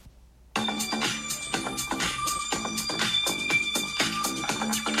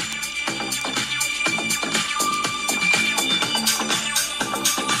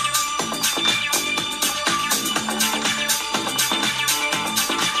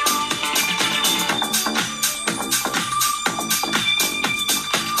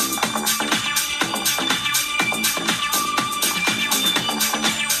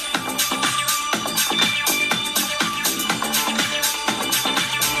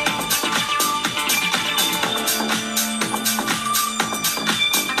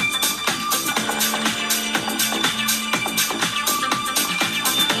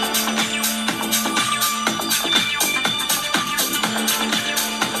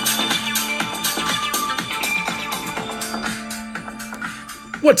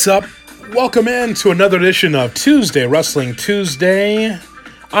What's up? Welcome in to another edition of Tuesday Wrestling Tuesday.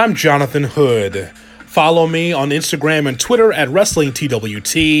 I'm Jonathan Hood. Follow me on Instagram and Twitter at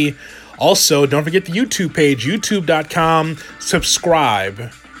WrestlingTWT. Also, don't forget the YouTube page, youtube.com.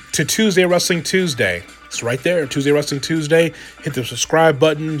 Subscribe to Tuesday Wrestling Tuesday. It's right there, Tuesday Wrestling Tuesday. Hit the subscribe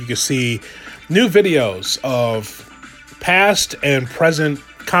button. You can see new videos of past and present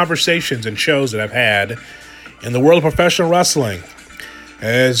conversations and shows that I've had in the world of professional wrestling.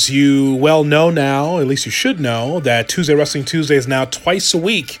 As you well know now, at least you should know, that Tuesday Wrestling Tuesday is now twice a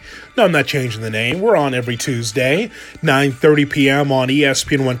week. No, I'm not changing the name. We're on every Tuesday, 9:30 p.m. on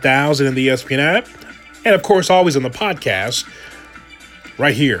ESPN 1000 and the ESPN app. And, of course, always on the podcast,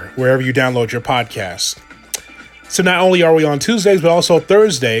 right here, wherever you download your podcast. So not only are we on Tuesdays, but also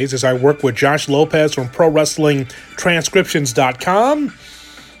Thursdays, as I work with Josh Lopez from ProWrestlingTranscriptions.com.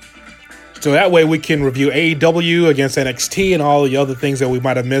 So that way we can review AEW against NXT and all the other things that we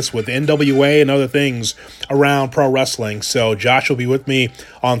might have missed with NWA and other things around pro wrestling. So Josh will be with me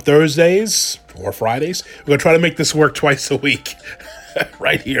on Thursdays or Fridays. We're going to try to make this work twice a week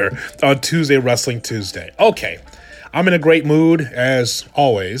right here on Tuesday Wrestling Tuesday. Okay, I'm in a great mood as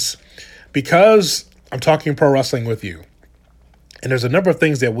always because I'm talking pro wrestling with you. And there's a number of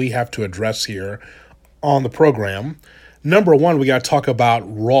things that we have to address here on the program. Number one, we got to talk about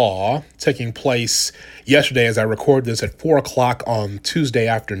Raw taking place yesterday as I record this at 4 o'clock on Tuesday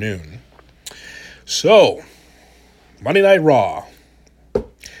afternoon. So, Monday Night Raw,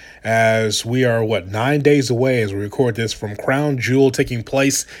 as we are, 9 days away as we record this from Crown Jewel taking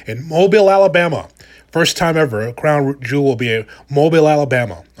place in Mobile, Alabama. First time ever, Crown Jewel will be in Mobile,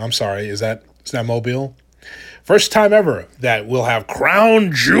 Alabama. I'm sorry, is that Mobile? First time ever that we'll have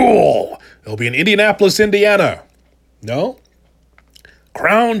Crown Jewel. It'll be in Indianapolis, Indiana. No?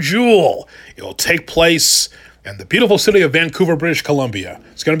 Crown Jewel. It'll take place in the beautiful city of Vancouver, British Columbia.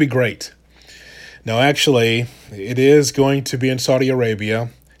 It's going to be great. No, actually, it is going to be in Saudi Arabia.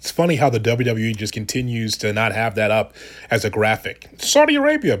 It's funny how the WWE just continues to not have that up as a graphic. Saudi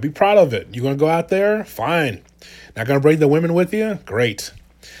Arabia, be proud of it. You going to go out there? Fine. Not going to bring the women with you? Great.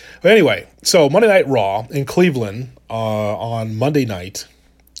 But anyway, so Monday Night Raw in Cleveland on Monday night.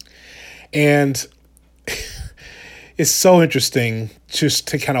 And it's so interesting just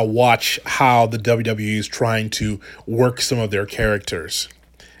to kind of watch how the WWE is trying to work some of their characters.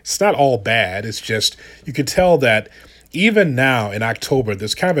 It's not all bad. It's just you can tell that even now in October,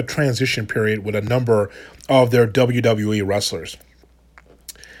 there's kind of a transition period with a number of their WWE wrestlers.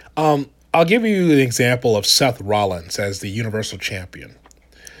 I'll give you an example of Seth Rollins as the Universal Champion.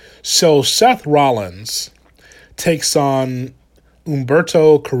 So Seth Rollins takes on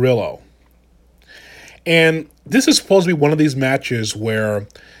Humberto Carrillo. And this is supposed to be one of these matches where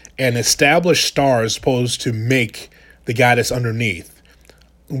an established star is supposed to make the guy that's underneath.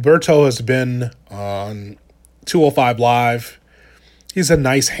 Humberto has been on 205 Live. He's a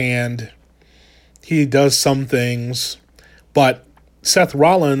nice hand. He does some things. But Seth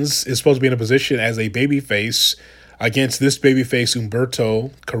Rollins is supposed to be in a position as a babyface against this babyface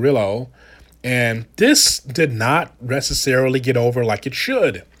Humberto Carrillo. And this did not necessarily get over like it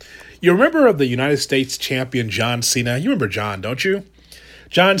should. You remember the United States champion John Cena? You remember John, don't you?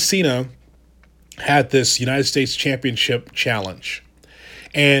 John Cena had this United States Championship challenge.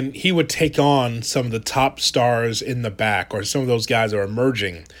 And he would take on some of the top stars in the back, or some of those guys that are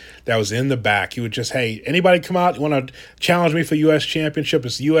emerging that was in the back. He would just, hey, anybody come out, you want to challenge me for U.S. Championship?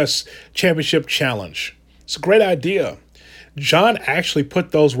 It's the U.S. Championship Challenge. It's a great idea. John actually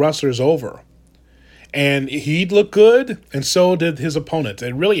put those wrestlers over. And he looked good, and so did his opponent.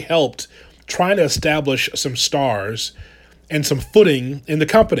 It really helped trying to establish some stars and some footing in the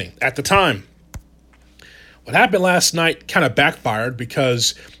company at the time. What happened last night kind of backfired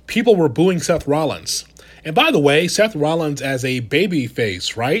because people were booing Seth Rollins. And by the way, Seth Rollins as a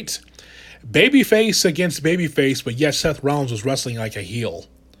babyface, right? Babyface against babyface, but yet Seth Rollins was wrestling like a heel.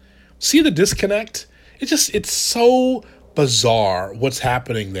 See the disconnect? It's so bizarre what's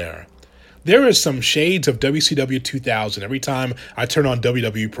happening there. There is some shades of WCW 2000 every time I turn on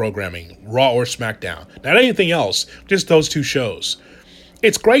WWE programming, Raw or SmackDown. Not anything else, just those two shows.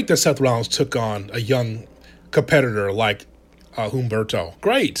 It's great that Seth Rollins took on a young competitor like Humberto.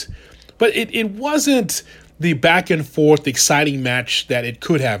 Great. But it wasn't the back and forth exciting match that it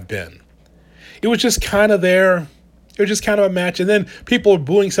could have been. It was just kind of there. It was just kind of a match. And then people were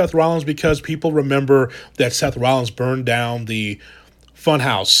booing Seth Rollins because people remember that Seth Rollins burned down the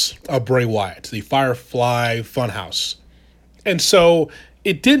Funhouse of Bray Wyatt, the Firefly Funhouse. And so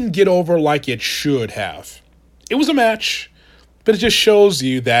it didn't get over like it should have. It was a match, but it just shows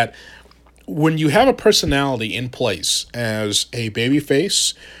you that when you have a personality in place as a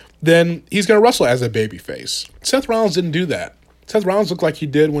babyface, then he's going to wrestle as a babyface. Seth Rollins didn't do that. Seth Rollins looked like he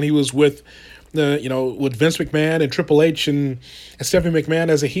did when he was with with Vince McMahon and Triple H and Stephanie McMahon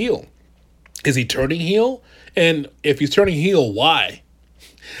as a heel. Is he turning heel? And if he's turning heel, why?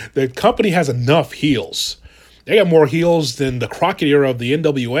 The company has enough heels. They got more heels than the Crockett era of the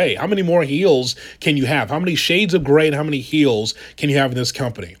NWA. How many more heels can you have? How many shades of gray and how many heels can you have in this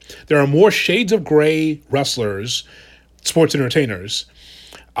company? There are more shades of gray wrestlers, sports entertainers,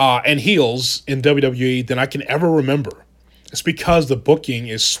 and heels in WWE than I can ever remember. It's because the booking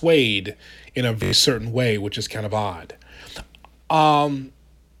is swayed in a very certain way, which is kind of odd.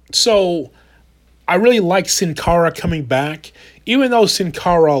 So I really like Sin Cara coming back, even though Sin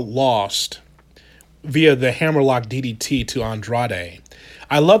Cara lost via the Hammerlock DDT to Andrade.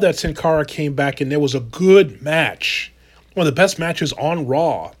 I love that Sin Cara came back and there was a good match. One of the best matches on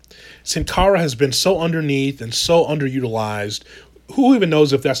Raw. Sin Cara has been so underneath and so underutilized. Who even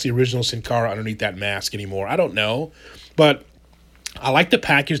knows if that's the original Sin Cara underneath that mask anymore? I don't know. But I like the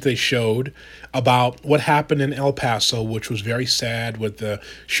package they showed about what happened in El Paso, which was very sad with the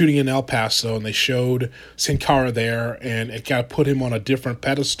shooting in El Paso, and they showed Sin Cara there, and it kind of put him on a different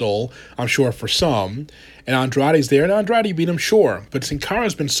pedestal, I'm sure, for some. And Andrade's there, and Andrade beat him, sure. But Sin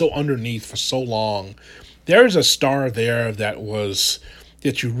Cara's been so underneath for so long. There's a star there that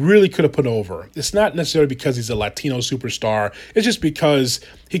you really could have put over. It's not necessarily because he's a Latino superstar. It's just because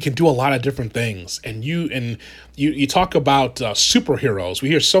he can do a lot of different things. And you talk about superheroes. We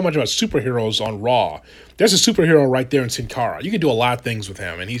hear so much about superheroes on Raw. There's a superhero right there in Sin Cara. You can do a lot of things with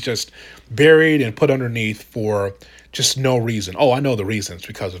him. And he's just buried and put underneath for just no reason. Oh, I know the reasons.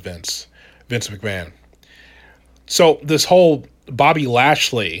 Because of Vince McMahon. So this whole Bobby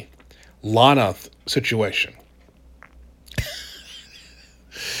Lashley, Lana situation.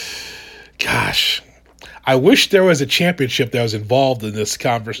 Gosh, I wish there was a championship that was involved in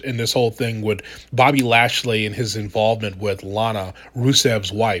this whole thing with Bobby Lashley and his involvement with Lana,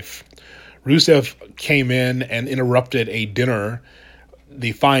 Rusev's wife. Rusev came in and interrupted a dinner,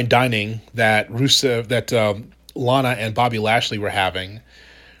 the fine dining that Lana and Bobby Lashley were having,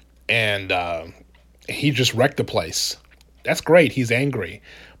 and he just wrecked the place. That's great. He's angry.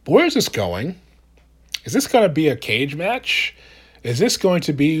 But where is this going? Is this going to be a cage match? Is this going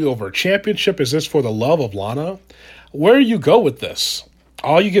to be over a championship? Is this for the love of Lana? Where do you go with this?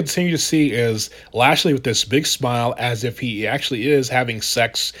 All you continue to see is Lashley with this big smile as if he actually is having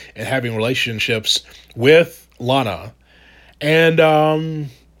sex and having relationships with Lana. And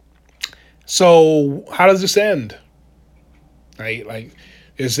so how does this end? Right? Like,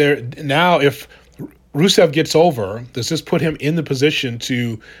 is there now, if Rusev gets over, does this put him in the position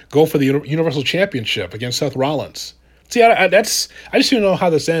to go for the Universal Championship against Seth Rollins? See, I just don't know how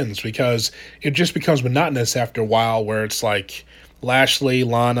this ends, because it just becomes monotonous after a while, where it's like Lashley,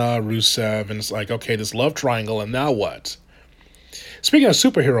 Lana, Rusev, and it's like, okay, this love triangle, and now what? Speaking of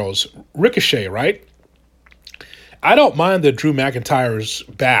superheroes, Ricochet, right? I don't mind that Drew McIntyre's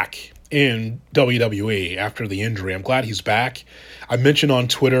back in WWE after the injury. I'm glad he's back. I mentioned on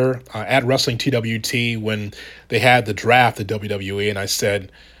Twitter, at WrestlingTWT, when they had the draft at WWE, and I said,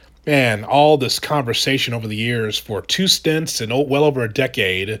 man, all this conversation over the years for 2 stints and well over a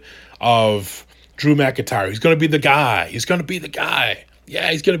decade of Drew McIntyre. He's going to be the guy. He's going to be the guy.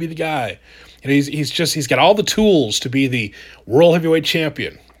 Yeah, he's going to be the guy. And he's got all the tools to be the World Heavyweight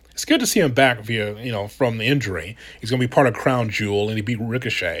Champion. It's good to see him back from the injury. He's going to be part of Crown Jewel, and he beat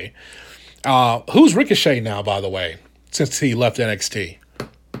Ricochet. Who's Ricochet now, by the way, since he left NXT?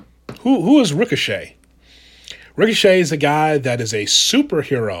 Who is Ricochet? Ricochet is a guy that is a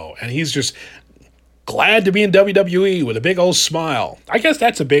superhero, and he's just glad to be in WWE with a big old smile. I guess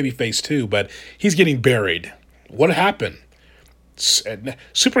that's a babyface too, but he's getting buried. What happened?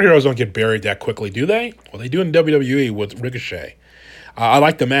 Superheroes don't get buried that quickly, do they? Well, they do in WWE with Ricochet. I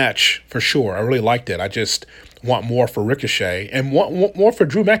like the match for sure. I really liked it. I just want more for Ricochet and want more for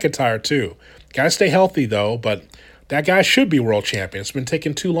Drew McIntyre too. Gotta stay healthy though, but that guy should be world champion. It's been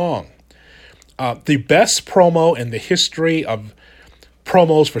taking too long. The best promo in the history of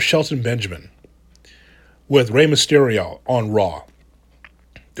promos for Shelton Benjamin with Rey Mysterio on Raw.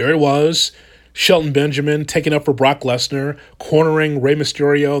 There it was. Shelton Benjamin taking up for Brock Lesnar, cornering Rey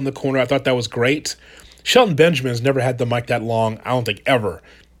Mysterio in the corner. I thought that was great. Shelton Benjamin has never had the mic that long, I don't think ever,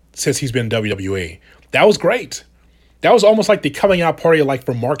 since he's been in WWE. That was great. That was almost like the coming out party like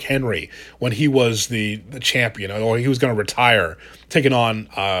for Mark Henry when he was the champion, or he was going to retire, taking on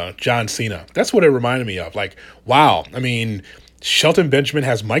John Cena. That's what it reminded me of. Like, wow. I mean, Shelton Benjamin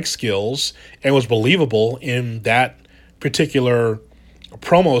has mic skills and was believable in that particular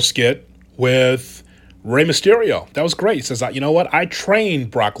promo skit with Rey Mysterio. That was great. He says, you know what? I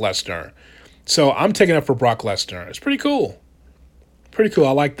trained Brock Lesnar, so I'm taking it for Brock Lesnar. It's pretty cool. Pretty cool.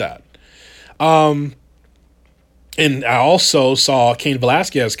 I like that. And I also saw Cain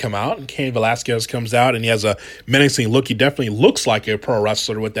Velasquez come out, and Cain Velasquez comes out, and he has a menacing look. He definitely looks like a pro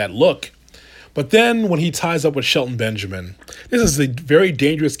wrestler with that look. But then when he ties up with Shelton Benjamin, this is the very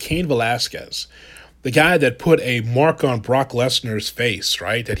dangerous Cain Velasquez, the guy that put a mark on Brock Lesnar's face,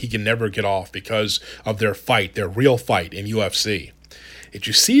 right, that he can never get off because of their fight, their real fight in UFC. Did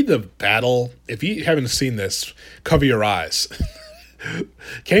you see the battle? If you haven't seen this, cover your eyes.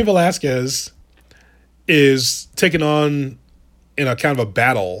 Cain Velasquez is taken on in a kind of a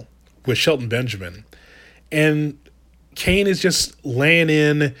battle with Shelton Benjamin. And Cain is just laying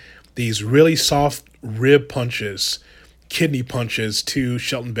in these really soft rib punches, kidney punches to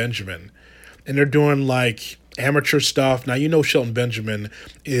Shelton Benjamin. And they're doing like amateur stuff. Now, you know Shelton Benjamin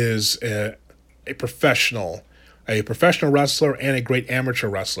is a professional wrestler and a great amateur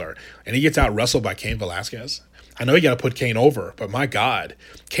wrestler. And he gets out wrestled by Cain Velasquez. I know you got to put Cain over, but my God,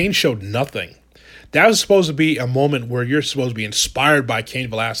 Cain showed nothing. That was supposed to be a moment where you're supposed to be inspired by Cain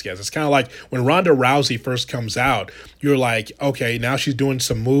Velasquez. It's kind of like when Ronda Rousey first comes out, you're like, okay, now she's doing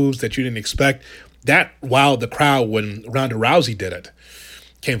some moves that you didn't expect. That wowed the crowd when Ronda Rousey did it.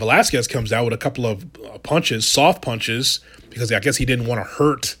 Cain Velasquez comes out with a couple of punches, soft punches, because I guess he didn't want to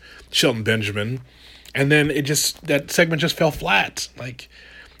hurt Shelton Benjamin. And then that segment just fell flat. Like,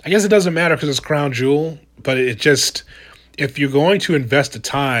 I guess it doesn't matter because it's Crown Jewel, but it just, if you're going to invest the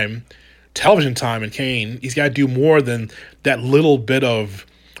time, television time in Cain, he's got to do more than that little bit of,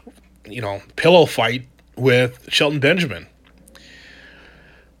 pillow fight with Shelton Benjamin.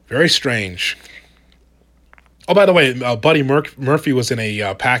 Very strange. Oh, by the way, Buddy Murphy was in a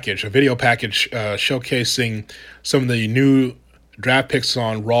video package showcasing some of the new draft picks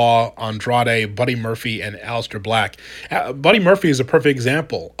on Raw, Andrade, Buddy Murphy, and Aleister Black. Buddy Murphy is a perfect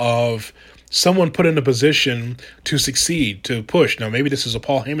example of someone put in a position to succeed, to push. Now, maybe this is a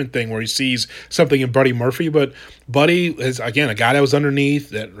Paul Heyman thing where he sees something in Buddy Murphy, but Buddy is, again, a guy that was underneath,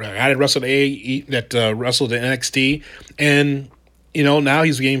 that wrestled wrestled in NXT, and now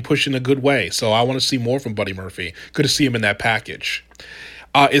he's getting pushed in a good way. So I want to see more from Buddy Murphy. Good to see him in that package.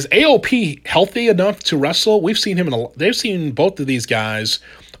 Is AOP healthy enough to wrestle? We've seen him they've seen both of these guys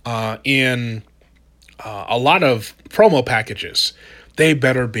in a lot of promo packages. They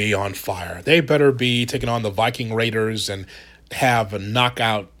better be on fire. They better be taking on the Viking Raiders and have a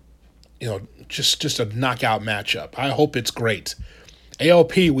knockout, just a knockout matchup. I hope it's great.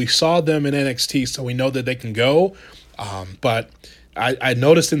 AOP, we saw them in NXT, so we know that they can go. But I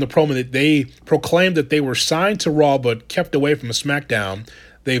noticed in the promo that they proclaimed that they were signed to Raw but kept away from SmackDown.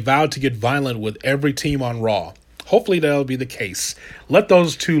 They vowed to get violent with every team on Raw. Hopefully that'll be the case. Let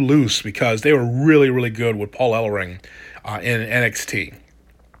those two loose because they were really, really good with Paul Ellering in NXT.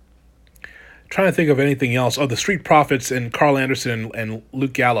 Trying to think of anything else. Oh, the Street Profits and Carl Anderson and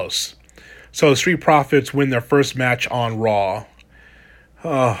Luke Gallows. So the Street Profits win their first match on Raw.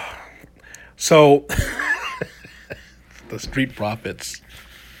 So the Street Profits.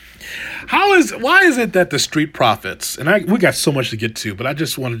 Why is it that the Street Profits, and we got so much to get to, but I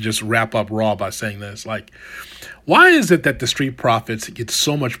just want to wrap up Raw by saying this, why is it that the Street Profits get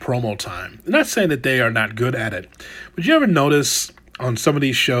so much promo time? I'm not saying that they are not good at it, but you ever notice on some of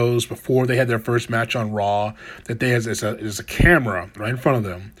these shows before they had their first match on Raw that there's a camera right in front of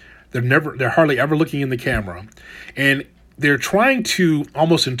them. They're hardly ever looking in the camera, and they're trying to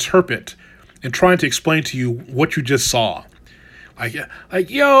almost interpret and trying to explain to you what you just saw.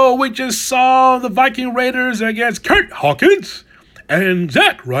 Yo, we just saw the Viking Raiders against Kurt Hawkins and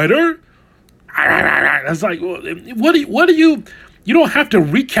Zack Ryder. It's like, what do you don't have to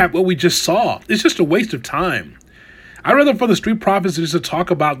recap what we just saw. It's just a waste of time. I'd rather for the Street Profits just to talk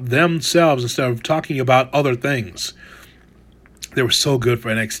about themselves instead of talking about other things. They were so good for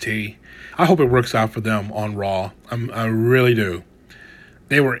NXT. I hope it works out for them on Raw. I really do.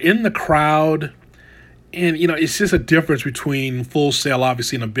 They were in the crowd. And, it's just a difference between Full Sail,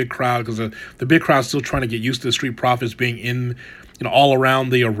 obviously, and a big crowd, because the big crowd's still trying to get used to the Street Profits being in, all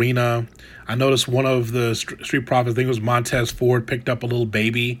around the arena. I noticed one of the Street Profits, I think it was Montez Ford, picked up a little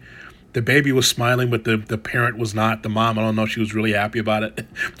baby. The baby was smiling, but the parent was not. The mom, I don't know if she was really happy about it.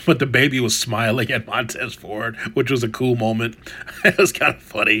 But the baby was smiling at Montez Ford, which was a cool moment. It was kind of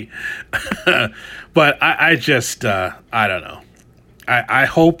funny. But I don't know. I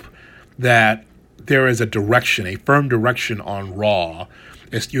hope that there is a firm direction on Raw.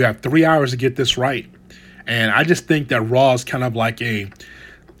 You have 3 hours to get this right. And I just think that Raw is kind of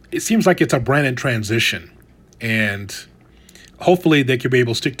it seems like it's a brand in transition. And hopefully they could be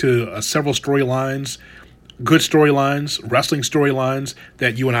able to stick to several storylines, good storylines, wrestling storylines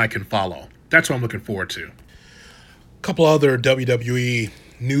that you and I can follow. That's what I'm looking forward to. A couple other WWE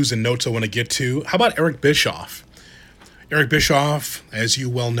news and notes I want to get to. How about Eric Bischoff? Eric Bischoff, as you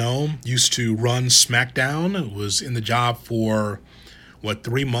well know, used to run SmackDown, was in the job for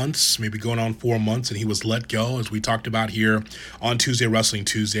 3 months, maybe going on 4 months, and he was let go, as we talked about here on Tuesday Wrestling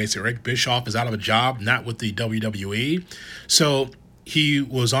Tuesday. So Eric Bischoff is out of a job, not with the WWE. So he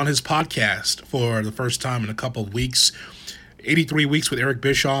was on his podcast for the first time in a couple of weeks. 83 Weeks with Eric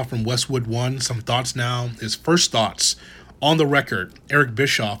Bischoff from Westwood One. Some thoughts now. His first thoughts on the record, Eric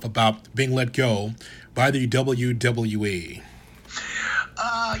Bischoff, about being let go by the WWE.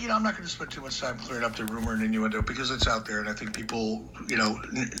 I'm not going to spend too much time clearing up the rumor and innuendo because it's out there, and I think people,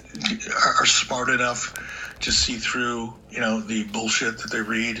 are smart enough to see through, the bullshit that they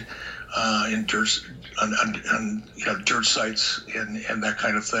read in dirt sites and that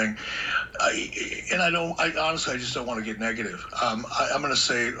kind of thing. I honestly just don't want to get negative. I'm going to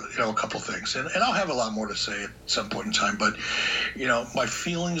say, a couple things, and I'll have a lot more to say at some point in time. But, my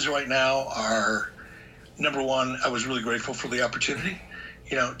feelings right now are, number one, I was really grateful for the opportunity,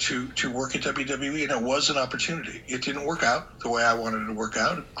 to work at WWE, and it was an opportunity. It didn't work out the way I wanted it to work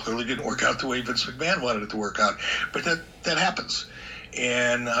out. It clearly didn't work out the way Vince McMahon wanted it to work out. But that happens,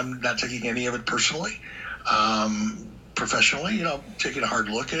 and I'm not taking any of it personally. Professionally, taking a hard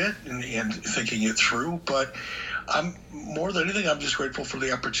look at it and thinking it through. But I'm more than anything, I'm just grateful for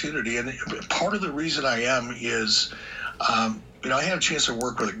the opportunity. And part of the reason I am is, I had a chance to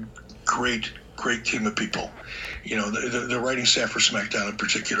work with a great team of people. The writing staff for SmackDown in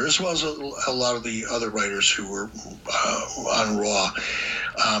particular, as well as a lot of the other writers who were on Raw.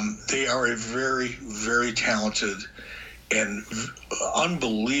 They are a very, very talented and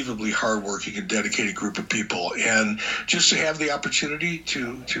unbelievably hardworking and dedicated group of people. And just to have the opportunity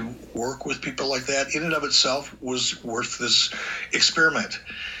to work with people like that in and of itself was worth this experiment.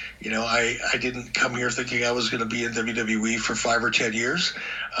 I didn't come here thinking I was going to be in WWE for 5 or 10 years.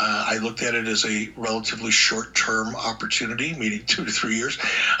 I looked at it as a relatively short-term opportunity, meaning 2 to 3 years.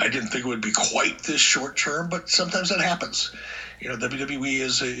 I didn't think it would be quite this short-term, but sometimes that happens. WWE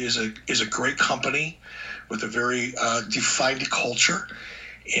is a great company with a very defined culture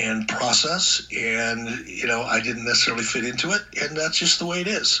and process, and I didn't necessarily fit into it, and that's just the way it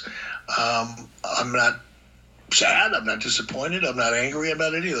is. I'm not sad, I'm not disappointed, I'm not angry, I'm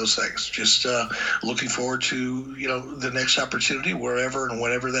not any of those things. Just looking forward to the next opportunity, wherever and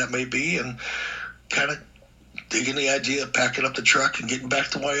whenever that may be, and kind of digging the idea of packing up the truck and getting back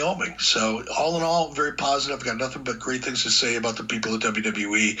to Wyoming. So all in all, very positive. I've got nothing but great things to say about the people at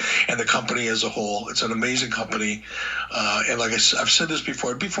WWE and the company as a whole. It's an amazing company. And like I've said this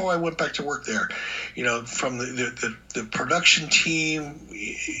before I went back to work there, from the production team,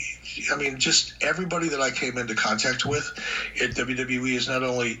 just everybody that I came into contact with at WWE is not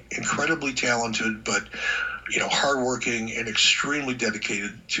only incredibly talented, but hardworking and extremely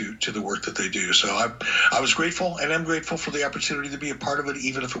dedicated to the work that they do. So I was grateful, and I'm grateful for the opportunity to be a part of it,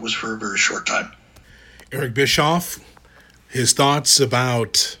 even if it was for a very short time. Eric Bischoff, his thoughts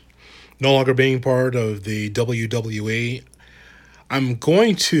about no longer being part of the WWE. I'm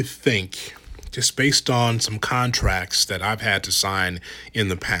going to think, just based on some contracts that I've had to sign in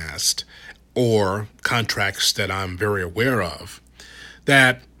the past, or contracts that I'm very aware of,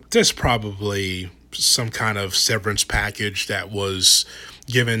 that there's probably some kind of severance package that was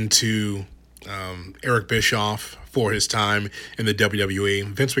given to Eric Bischoff for his time in the WWE.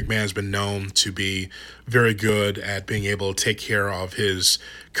 Vince McMahon has been known to be very good at being able to take care of his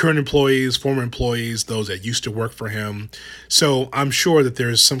current employees, former employees, those that used to work for him. So I'm sure that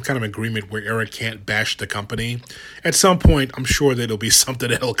there's some kind of agreement where Eric can't bash the company. At some point, I'm sure that it'll be something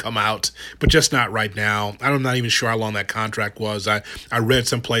that'll come out, but just not right now. I'm not even sure how long that contract was. I read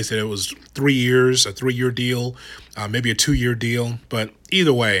someplace that it was 3 years, a 3-year deal, maybe a 2-year deal. But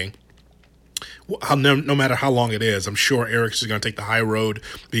either way, no matter how long it is, I'm sure Eric's is going to take the high road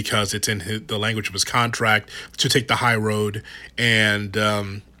because it's in the language of his contract to take the high road. And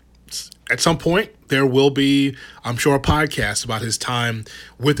at some point, there will be, I'm sure, a podcast about his time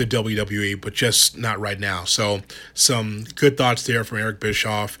with the WWE, but just not right now. So some good thoughts there from Eric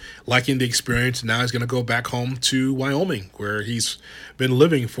Bischoff, liking the experience. Now he's going to go back home to Wyoming, where he's been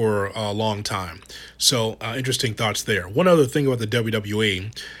living for a long time. So interesting thoughts there. One other thing about the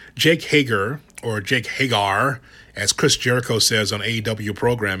WWE, Jake Hager, or Jake Hagar, as Chris Jericho says on AEW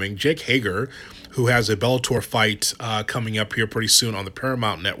programming, Jake Hager, who has a Bellator fight coming up here pretty soon on the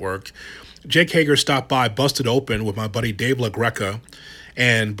Paramount Network. Jake Hager stopped by Busted Open with my buddy Dave LaGreca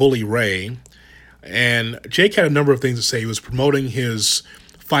and Bully Ray. And Jake had a number of things to say. He was promoting his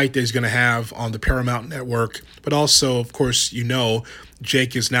fight that he's going to have on the Paramount Network, but also, of course,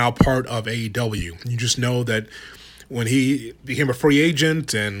 Jake is now part of AEW. You just know that when he became a free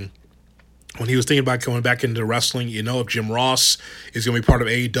agent and when he was thinking about going back into wrestling, if Jim Ross is going to be part of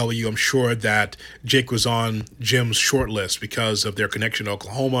AEW, I'm sure that Jake was on Jim's short list because of their connection to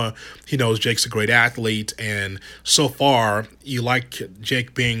Oklahoma. He knows Jake's a great athlete, and so far, you like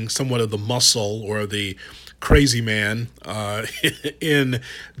Jake being somewhat of the muscle or the crazy man in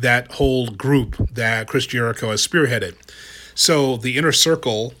that whole group that Chris Jericho has spearheaded. So the Inner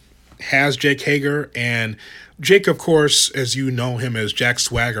Circle has Jake Hager, and Jake, of course, as you know him as Jack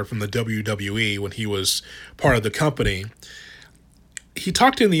Swagger from the WWE when he was part of the company, he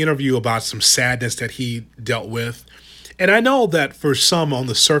talked in the interview about some sadness that he dealt with. And I know that for some on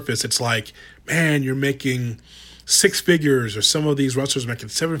the surface, it's like, man, you're making 6 figures, or some of these wrestlers making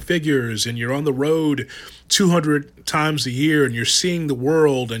 7 figures, and you're on the road 200 times a year, and you're seeing the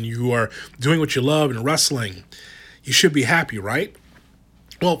world, and you are doing what you love in wrestling. You should be happy, right?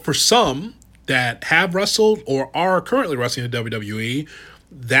 Well, for some that have wrestled or are currently wrestling in WWE,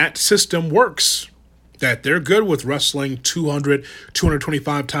 that system works. That they're good with wrestling 200,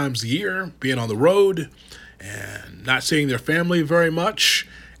 225 times a year, being on the road and not seeing their family very much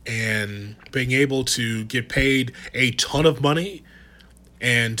and being able to get paid a ton of money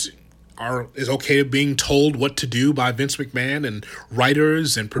and is okay being told what to do by Vince McMahon and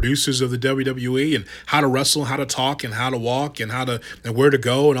writers and producers of the WWE and how to wrestle, how to talk, and how to walk, and where to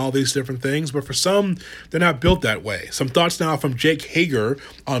go, and all these different things. But for some, they're not built that way. Some thoughts now from Jake Hager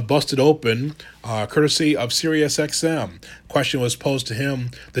on Busted Open, courtesy of SiriusXM. Question was posed to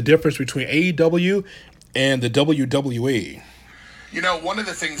him: the difference between AEW and the WWE. One of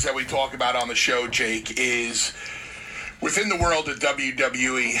the things that we talk about on the show, Jake, is within the world of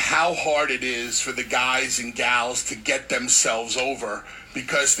WWE, how hard it is for the guys and gals to get themselves over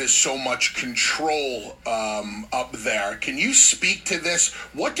because there's so much control up there. Can you speak to this?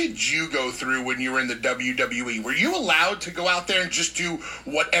 What did you go through when you were in the WWE? Were you allowed to go out there and just do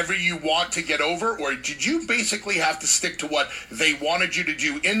whatever you want to get over? Or did you basically have to stick to what they wanted you to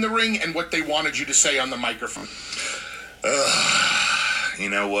do in the ring and what they wanted you to say on the microphone? You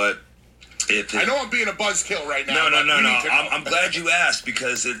know what? I know I'm being a buzzkill right now. No. I'm glad you asked,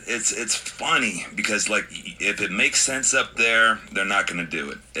 because it's funny, because like if it makes sense up there, they're not going to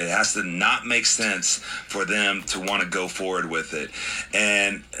do it. It has to not make sense for them to want to go forward with it,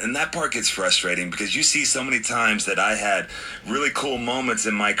 and that part gets frustrating, because you see so many times that I had really cool moments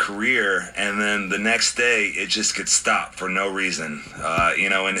in my career, and then the next day it just gets stopped for no reason,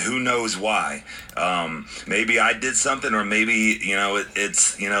 and who knows why. Maybe I did something, or maybe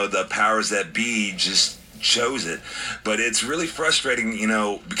it's the powers that be just chose it. But it's really frustrating,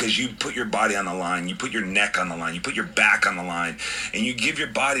 because you put your body on the line, you put your neck on the line, you put your back on the line, and you give your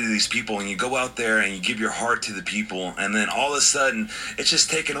body to these people, and you go out there and you give your heart to the people, and then all of a sudden it's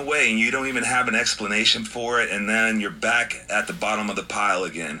just taken away, and you don't even have an explanation for it, and then you're back at the bottom of the pile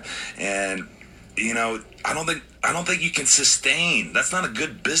again. And I don't think you can sustain. That's not a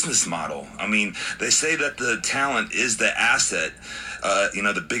good business model. I mean, they say that the talent is the asset,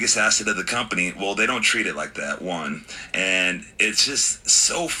 the biggest asset of the company. Well, they don't treat it like that, one. And it's just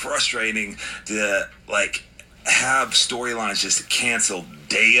so frustrating to, have storylines just canceled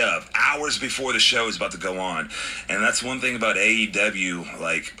day of, hours before the show is about to go on. And that's one thing about AEW.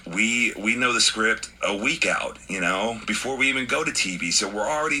 We know the script a week out, before we even go to TV. So we're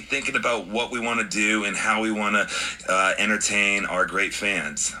already thinking about what we want to do and how we want to entertain our great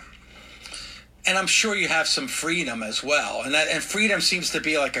fans. And I'm sure you have some freedom as well. And freedom seems to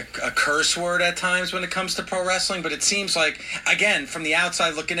be like a curse word at times when it comes to pro wrestling. But it seems like, again, from the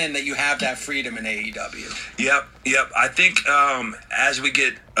outside looking in, that you have that freedom in AEW. Yep. I think as we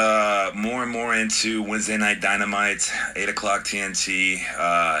get more and more into Wednesday Night Dynamite, 8 o'clock TNT,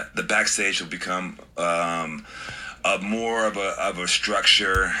 the backstage will become more of a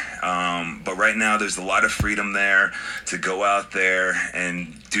structure, but right now there's a lot of freedom there to go out there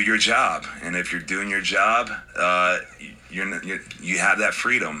and do your job. And if you're doing your job, you have that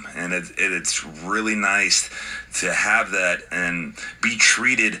freedom, and it's really nice to have that and be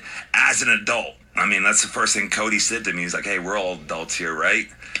treated as an adult. I mean, that's the first thing Cody said to me. He's like, "Hey, we're all adults here, right?"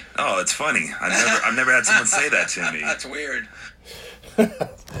 Oh, it's funny. I've never had someone say that to me. That's weird.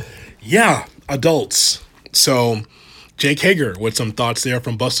 Yeah, adults. So, Jake Hager with some thoughts there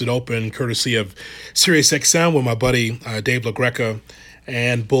from Busted Open, courtesy of SiriusXM with my buddy Dave LaGreca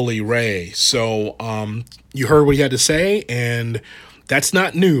and Bully Ray. So, you heard what he had to say, and that's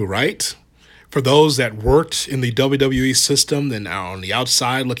not new, right? for those that worked in the WWE system and are on the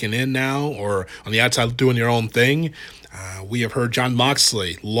outside looking in now, or on the outside doing their own thing, we have heard Jon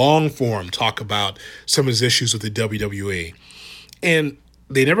Moxley, long form, talk about some of his issues with the WWE. And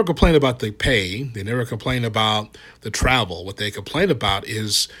they never complain about the pay. They never complain about the travel. What they complain about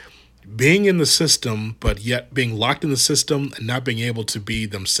is being in the system, but yet being locked in the system and not being able to be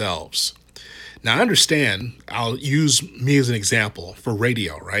themselves. Now, I understand. I'll use me as an example for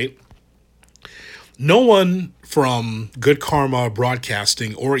radio, right? No one from Good Karma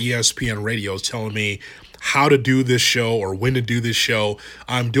Broadcasting or ESPN Radio is telling me how to do this show or when to do this show.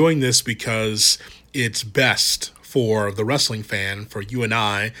 I'm doing this because it's best for the wrestling fan, for you and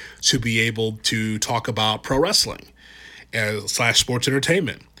I, to be able to talk about pro wrestling / sports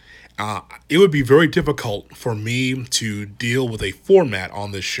entertainment. It would be very difficult for me to deal with a format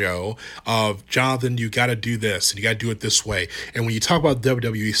on this show of, Jonathan, you got to do this and you got to do it this way. And when you talk about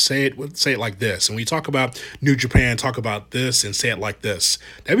WWE, say it like this. And when you talk about New Japan, talk about this and say it like this.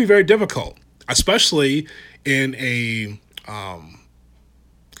 That'd be very difficult, especially in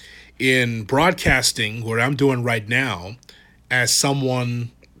in broadcasting, what I'm doing right now, as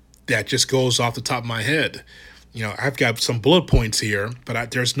someone that just goes off the top of my head. You know, I've got some bullet points here, but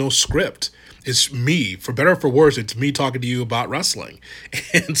there's no script. It's me, for better or for worse, it's me talking to you about wrestling.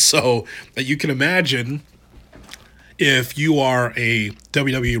 And so you can imagine, if you are a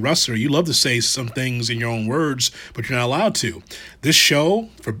WWE wrestler, you love to say some things in your own words, but you're not allowed to. This show,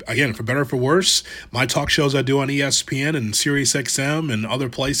 for better or for worse, my talk shows I do on ESPN and SiriusXM and other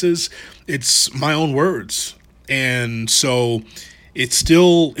places, it's my own words. And so it's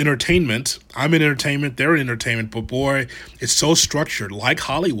still entertainment. I'm in entertainment, they're in entertainment, but boy, it's so structured, like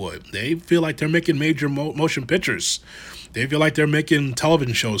Hollywood. They feel like they're making major motion pictures. They feel like they're making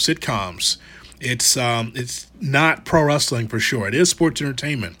television shows, sitcoms. It's not pro wrestling for sure. It is sports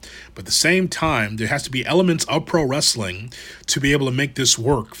entertainment. But at the same time, there has to be elements of pro wrestling to be able to make this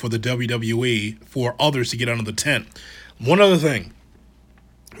work for the WWE, for others to get under the tent. One other thing,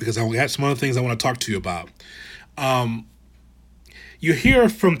 because I got some other things I want to talk to you about. You hear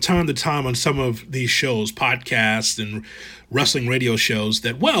from time to time on some of these shows, podcasts and wrestling radio shows,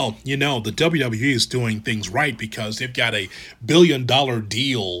 that, well, you know, the WWE is doing things right because they've got a $1 billion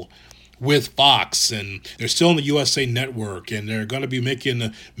deal with Fox, and they're still on the USA Network, and they're going to be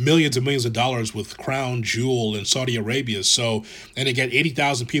making millions and millions of dollars with Crown Jewel in Saudi Arabia. So, and they get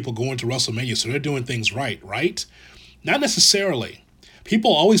 80,000 people going to WrestleMania, so they're doing things right? Not necessarily.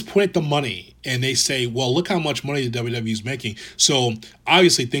 People always point at the money, and they say, well, look how much money the WWE is making, so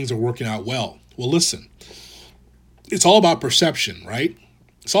obviously things are working out well. Well, listen, it's all about perception, right?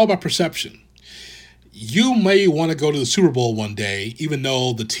 It's all about perception. You may want to go to the Super Bowl one day, even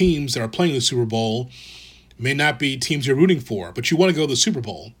though the teams that are playing the Super Bowl may not be teams you're rooting for, but you want to go to the Super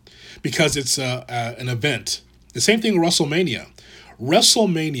Bowl because it's an event. The same thing with WrestleMania.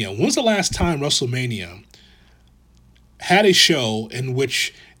 When's the last time WrestleMania had a show in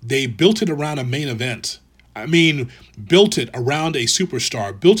which they built it around a main event? I mean, built it around a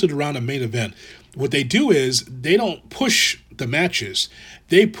superstar, built it around a main event. What they do is they don't push the matches.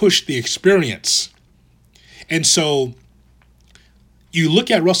 They push the experience. And so you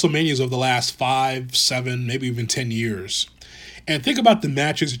look at WrestleManias of the last 5, 7, maybe even 10 years, and think about the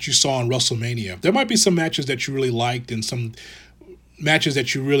matches that you saw on WrestleMania. There might be some matches that you really liked and some matches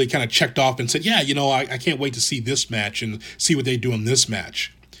that you really kind of checked off and said, yeah, you know, I can't wait to see this match and see what they do in this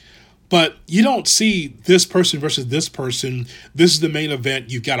match. But you don't see this person versus this person. This is the main event.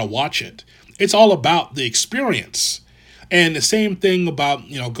 You've got to watch it. It's all about the experience. And the same thing about,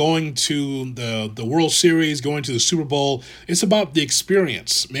 you know, going to the World Series, going to the Super Bowl. It's about the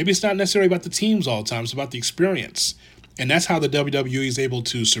experience. Maybe it's not necessarily about the teams all the time. It's about the experience. And that's how the WWE is able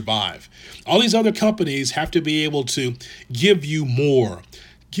to survive. All these other companies have to be able to give you more.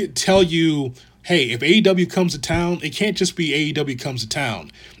 Tell you, hey, if AEW comes to town, it can't just be AEW comes to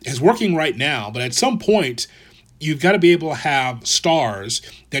town. It's working right now, but at some point, you've got to be able to have stars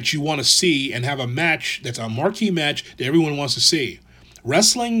that you want to see and have a match that's a marquee match that everyone wants to see.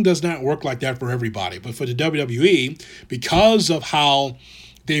 Wrestling does not work like that for everybody, but for the WWE, because of how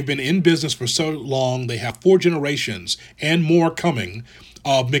they've been in business for so long, they have 4 generations and more coming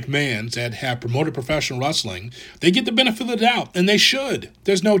of McMahons that have promoted professional wrestling, they get the benefit of the doubt, and they should.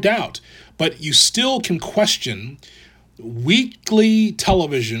 There's no doubt. But you still can question weekly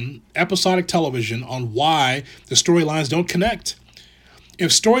television, episodic television, on why the storylines don't connect.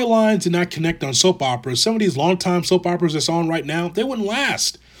 If storylines did not connect on soap operas, some of these long-time soap operas that's on right now, they wouldn't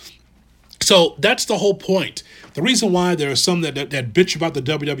last. So that's the whole point. The reason why there are some that bitch about the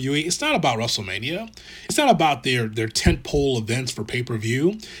WWE, it's not about WrestleMania. It's not about their tentpole events for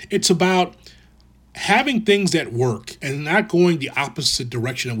pay-per-view. It's about having things that work and not going the opposite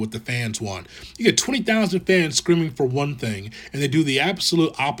direction of what the fans want. You get 20,000 fans screaming for one thing, and they do the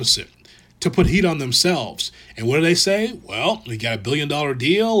absolute opposite to put heat on themselves. And what do they say? Well, we got $1 billion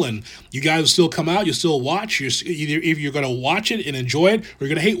deal, and you guys will still come out, you'll still watch. Either if you're going to watch it and enjoy it, or you're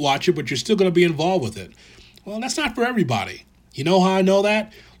going to hate watch it, but you're still going to be involved with it. Well, that's not for everybody. You know how I know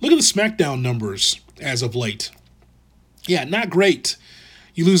that? Look at the SmackDown numbers as of late. Yeah, not great.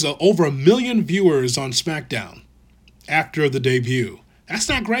 You lose over 1 million viewers on SmackDown after the debut. That's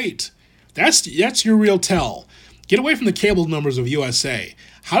not great. That's your real tell. Get away from the cable numbers of USA.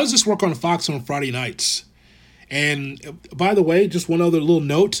 How does this work on Fox on Friday nights? And by the way, just one other little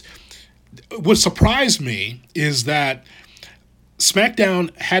note. What surprised me is that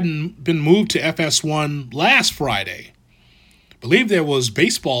SmackDown hadn't been moved to FS1 last Friday. I believe there was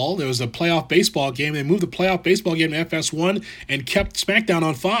baseball. There was a playoff baseball game. They moved the playoff baseball game to FS1 and kept SmackDown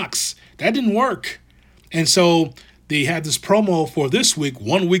on Fox. That didn't work. And so they had this promo for this week,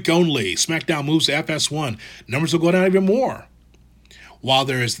 1 week only. SmackDown moves to FS1. Numbers will go down even more. While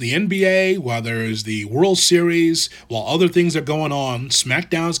there is the NBA, while there is the World Series, while other things are going on,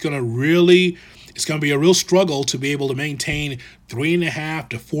 SmackDown is going to be a real struggle to be able to maintain 3.5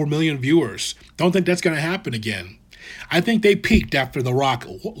 to 4 million viewers. Don't think that's going to happen again. I think they peaked after The Rock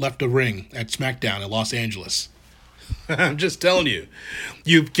left the ring at SmackDown in Los Angeles. I'm just telling you.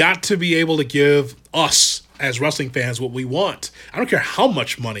 You've got to be able to give us, as wrestling fans, what we want. I don't care how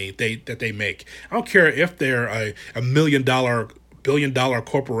much money that they make. I don't care if they're a $1 million, billion-dollar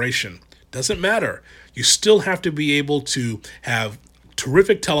corporation. Doesn't matter. You still have to be able to have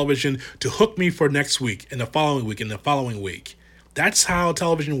terrific television to hook me for next week and the following week and the following week. That's how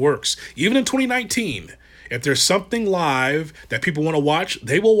television works. Even in 2019, if there's something live that people want to watch,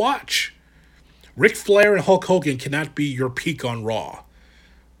 they will watch. Ric Flair and Hulk Hogan cannot be your peak on Raw.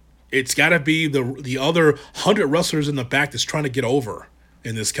 It's got to be the other 100 wrestlers in the back that's trying to get over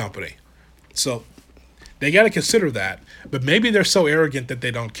in this company. So they got to consider that. But maybe they're so arrogant that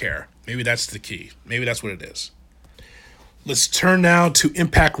they don't care. Maybe that's the key. Maybe that's what it is. Let's turn now to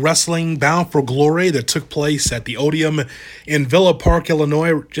Impact Wrestling Bound for Glory that took place at the Odeum in Villa Park,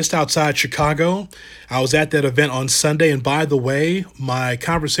 Illinois, just outside Chicago. I was at that event on Sunday, and by the way, my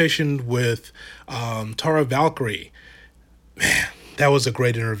conversation with Tara Valkyrie, man, that was a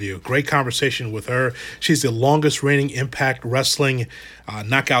great interview. Great conversation with her. She's the longest reigning Impact Wrestling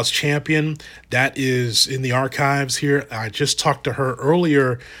Knockouts champion. That is in the archives here. I just talked to her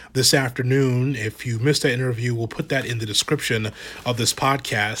earlier this afternoon. If you missed that interview, we'll put that in the description of this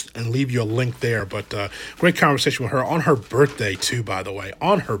podcast and leave you a link there. But great conversation with her on her birthday, too, by the way.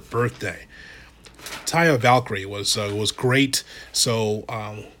 On her birthday. Taya Valkyrie was great. So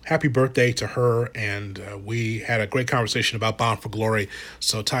happy birthday to her, and we had a great conversation about Bound for Glory.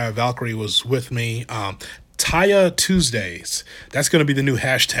 So Taya Valkyrie was with me. Taya Tuesdays. That's going to be the new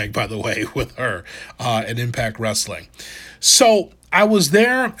hashtag, by the way, with her at Impact Wrestling. So I was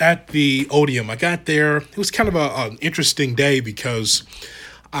there at the Odeum. I got there. It was kind of an interesting day because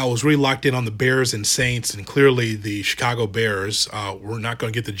I was really locked in on the Bears and Saints, and clearly the Chicago Bears were not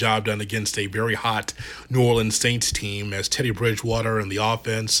going to get the job done against a very hot New Orleans Saints team, as Teddy Bridgewater and the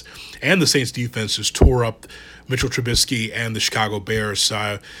offense and the Saints defense just tore up Mitchell Trubisky and the Chicago Bears. So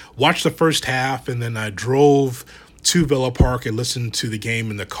I watched the first half, and then I drove to Villa Park and listened to the game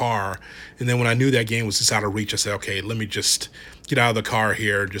in the car. And then when I knew that game was just out of reach, I said, okay, let me just get out of the car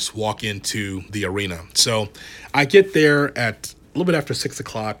here and just walk into the arena. So I get there at a little bit after 6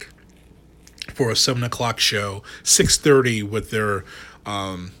 o'clock for a 7 o'clock show, 6:30 with their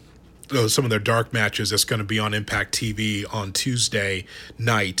some of their dark matches that's going to be on Impact TV on Tuesday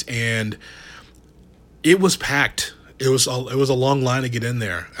night, and it was packed. It was a long line to get in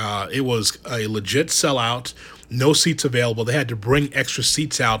there. It was a legit sellout. No seats available. They had to bring extra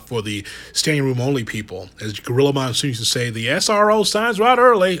seats out for the standing room only people. As Gorilla Monsoon used to say, the SRO signs were out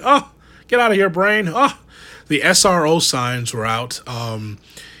early. Oh, get out of here, brain. Oh. The SRO signs were out.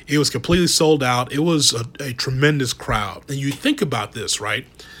 It was completely sold out. It was a tremendous crowd. And you think about this, right?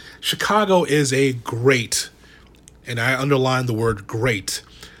 Chicago is a great, and I underline the word great,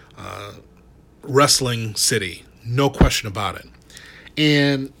 wrestling city. No question about it.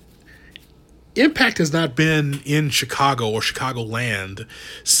 And Impact has not been in Chicago or Chicagoland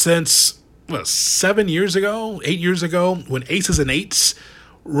since, 7 years ago, 8 years ago, when Aces and Eights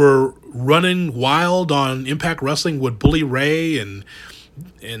were running wild on Impact Wrestling with Bully Ray and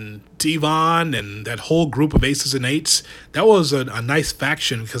Devon and that whole group of Aces and Eights. That was a nice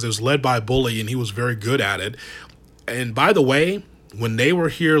faction because it was led by Bully, and he was very good at it. And by the way, when they were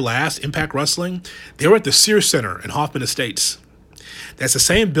here last, Impact Wrestling, they were at the Sears Center in Hoffman Estates. That's the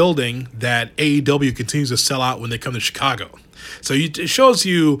same building that AEW continues to sell out when they come to Chicago. So it shows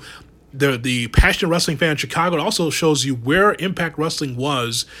you the passionate wrestling fan in Chicago. It also shows you where Impact Wrestling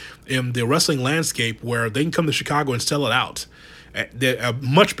was in the wrestling landscape, where they can come to Chicago and sell it out. A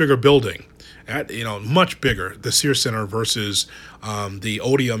much bigger building, much bigger, the Sears Center versus the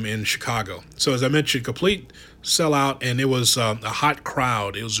Odeum in Chicago. So as I mentioned, complete sellout, and it was a hot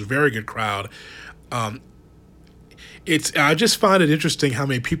crowd. It was a very good crowd. I just find it interesting how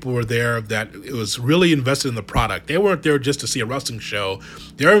many people were there that it was really invested in the product. They weren't there just to see a wrestling show.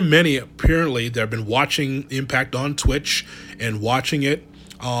 There are many, apparently, that have been watching Impact on Twitch and watching it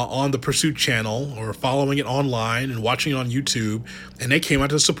on the Pursuit channel, or following it online and watching it on YouTube, and they came out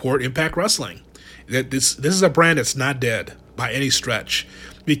to support Impact Wrestling. This is a brand that's not dead by any stretch,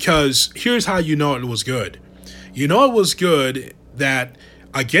 because here's how you know it was good. You know it was good that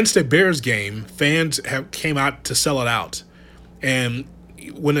against a Bears game, fans came out to sell it out. And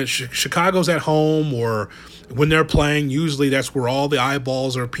when Chicago's at home or when they're playing, usually that's where all the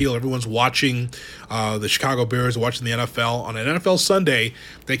eyeballs are peeled. Everyone's watching the Chicago Bears, watching the NFL. On an NFL Sunday,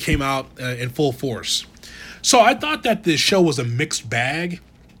 they came out in full force. So I thought that this show was a mixed bag.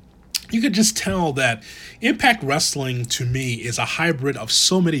 You could just tell that Impact Wrestling, to me, is a hybrid of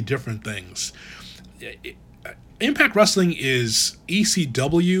so many different things. Impact Wrestling is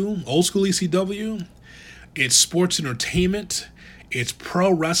ECW, old school ECW. It's sports entertainment. It's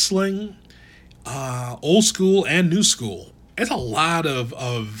pro wrestling, old school and new school. It's a lot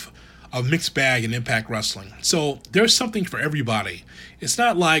of mixed bag in Impact Wrestling. So there's something for everybody. It's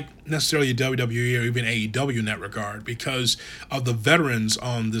not like necessarily WWE or even AEW in that regard, because of the veterans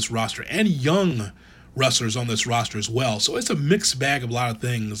on this roster and young wrestlers on this roster as well. So it's a mixed bag of a lot of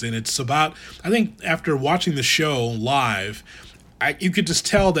things, and it's about, I think after watching the show live, you could just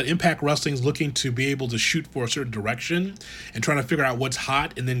tell that Impact Wrestling is looking to be able to shoot for a certain direction and trying to figure out what's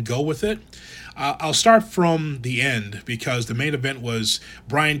hot and then go with it. I'll start from the end, because the main event was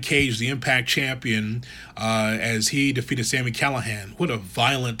Brian Cage, the Impact champion, as he defeated Sami Callihan. What a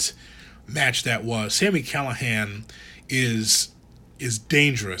violent match that was. Sami Callihan is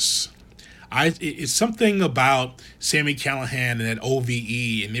dangerous. It's something about Sami Callihan and that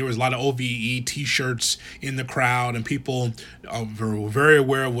OVE, and there was a lot of OVE t-shirts in the crowd, and people were very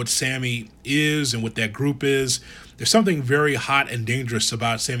aware of what Sami is and what that group is. There's something very hot and dangerous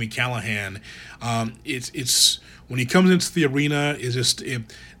about Sami Callihan. It's when he comes into the arena,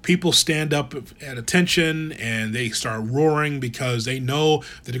 people stand up at attention and they start roaring because they know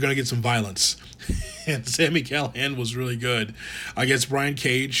that they're going to get some violence. And Sami Callihan was really good against Brian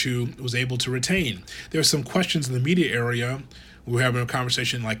Cage, who was able to retain. There were some questions in the media area. We were having a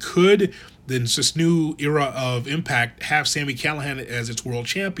conversation like, could this new era of Impact have Sami Callihan as its world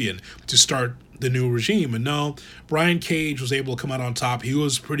champion to start the new regime? And no, Brian Cage was able to come out on top. He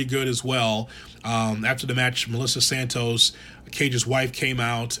was pretty good as well. After the match, Melissa Santos, Cage's wife, came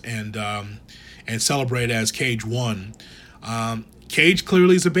out and celebrated as Cage won. Cage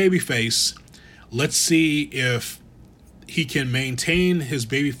clearly is a babyface. Let's see if he can maintain his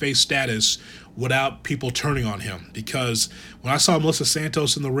babyface status without people turning on him. Because when I saw Melissa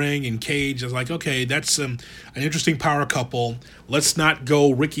Santos in the ring and Cage, I was like, okay, that's an interesting power couple. Let's not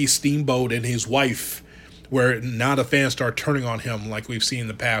go Ricky Steamboat and his wife, where now the fans start turning on him like we've seen in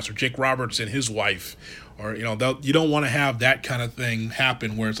the past, or Jake Roberts and his wife. Or, you don't want to have that kind of thing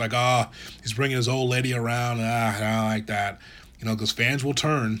happen where it's like, he's bringing his old lady around. I don't like that. Because fans will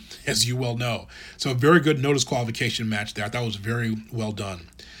turn, as you well know. So a very good no disqualification match there. I thought it was very well done.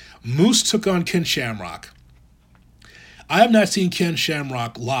 Moose took on Ken Shamrock. I have not seen Ken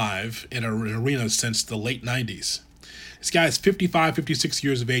Shamrock live in an arena since the late 90s. This guy is 55, 56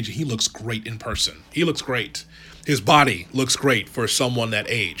 years of age, and he looks great in person. He looks great. His body looks great for someone that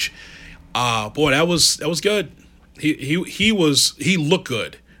age. Boy, that was good. He looked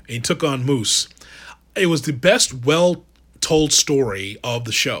good. And he took on Moose. It was the best told story of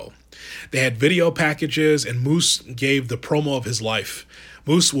the show. They had video packages, and Moose gave the promo of his life.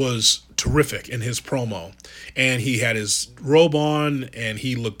 Moose was terrific in his promo, and he had his robe on, and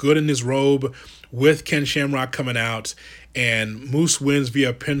he looked good in his robe with Ken Shamrock coming out, and Moose wins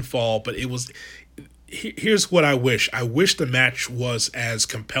via pinfall. But here's what I wish. I wish the match was as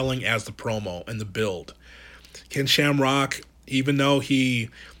compelling as the promo and the build. Ken Shamrock, even though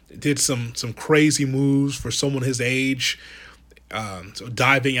he did some crazy moves for someone his age, so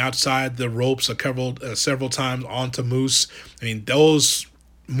diving outside the ropes several times onto Moose. I mean, those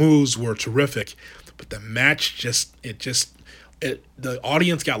moves were terrific, but the match the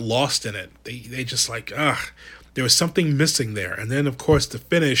audience got lost in it. They just there was something missing there. And then, of course, the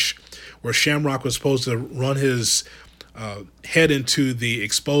finish where Shamrock was supposed to run his head into the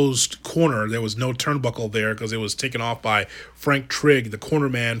exposed corner. There was no turnbuckle there because it was taken off by Frank Trigg, the corner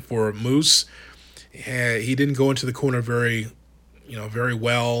man for Moose. He didn't go into the corner very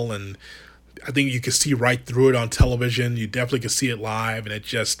well, and I think you could see right through it on television. You definitely could see it live, and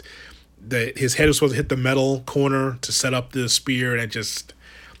his head was supposed to hit the metal corner to set up the spear, and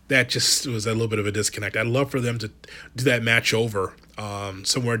that just was a little bit of a disconnect. I'd love for them to do that match over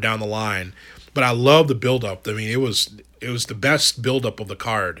somewhere down the line, but I love the build-up. I mean, it was the best build-up of the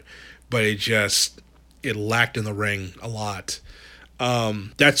card, but it lacked in the ring a lot.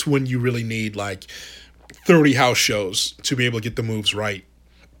 That's when you really need like 30 house shows to be able to get the moves right.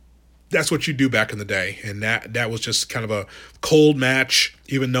 That's what you do back in the day, and that was just kind of a cold match,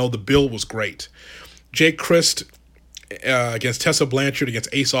 even though the build was great. Jake Crist against Tessa Blanchard, against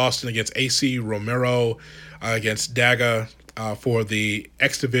Ace Austin, against AC Romero, against Daga for the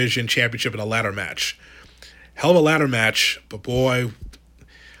X Division Championship in a ladder match. Hell of a ladder match, but boy,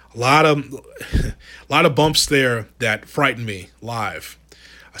 a lot of bumps there that frightened me live,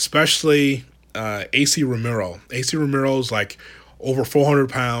 especially AC Romero. AC Romero's like over 400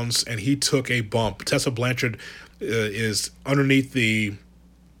 pounds, and he took a bump. Tessa Blanchard is underneath the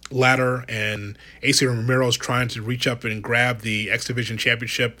ladder, and AC Romero is trying to reach up and grab the X Division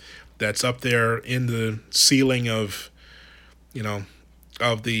Championship that's up there in the ceiling of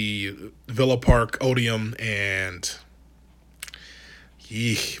the Villa Park Odeum, and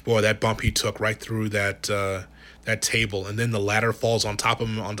boy, that bump he took right through that table, and then the ladder falls on top of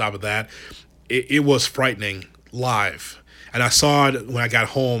him. On top of that, it was frightening live. And I saw it when I got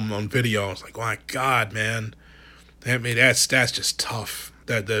home on video. I was like, oh my God, man. That's just tough,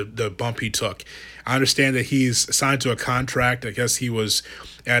 the bump he took. I understand that he's signed to a contract. I guess he was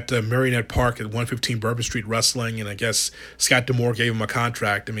at Marionette Park at 115 Bourbon Street Wrestling, and I guess Scott D'Amore gave him a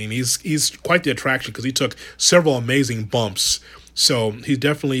contract. I mean, he's quite the attraction because he took several amazing bumps. So he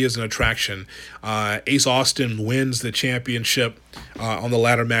definitely is an attraction. Ace Austin wins the championship on the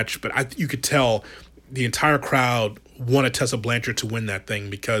ladder match, but you could tell the entire crowd wanted Tessa Blanchard to win that thing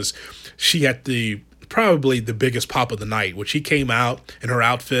because she had probably the biggest pop of the night. When she came out in her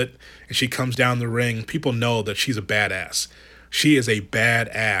outfit and she comes down the ring, people know that she's a badass. She is a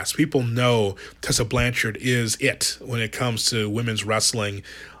badass. People know Tessa Blanchard is it when it comes to women's wrestling,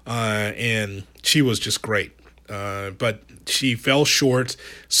 and she was just great. But she fell short,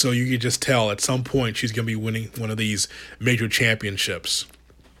 so you could just tell at some point she's going to be winning one of these major championships.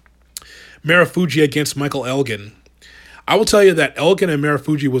 Marufuji against Michael Elgin. I will tell you that Elgin and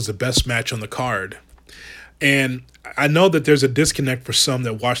Marufuji was the best match on the card. And I know that there's a disconnect for some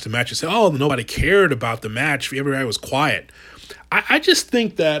that watch the match and say, oh, nobody cared about the match. Everybody was quiet. I just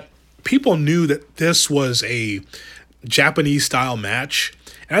think that people knew that this was a Japanese-style match.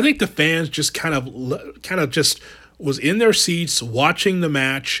 And I think the fans just kind of just was in their seats watching the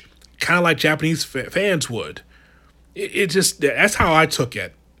match, kind of like Japanese fans would. That's how I took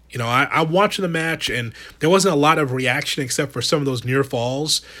it. I watched the match, and there wasn't a lot of reaction except for some of those near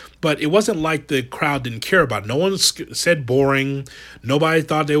falls, but it wasn't like the crowd didn't care about it. No one said boring. Nobody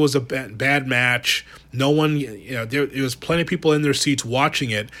thought it was a bad match. No one, there was plenty of people in their seats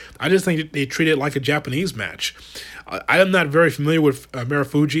watching it. I just think they treated it like a Japanese match. I am not very familiar with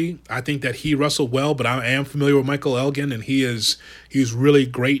Marufuji. I think that he wrestled well, but I am familiar with Michael Elgin, and he's really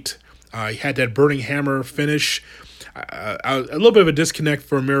great. He had that burning hammer finish. A little bit of a disconnect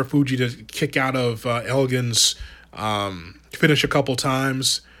for Marufuji to kick out of Elgin's finish a couple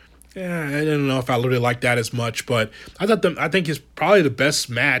times. Yeah, I don't know if I really like that as much, but I think it's probably the best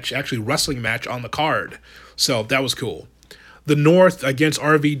match, actually wrestling match on the card. So that was cool. The North against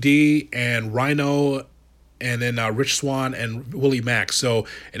RVD and Rhino, and then Rich Swann and Willie Mack. So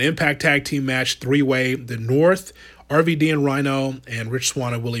an Impact Tag Team match, 3-way. The North, RVD and Rhino, and Rich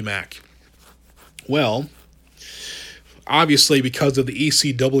Swann and Willie Mack. Well, obviously, because of the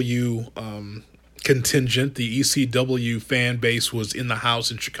ECW contingent, the ECW fan base was in the house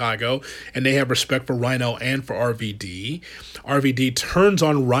in Chicago, and they have respect for Rhino and for RVD. RVD turns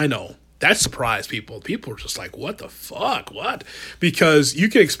on Rhino. That surprised people. People were just like, what the fuck? What? Because you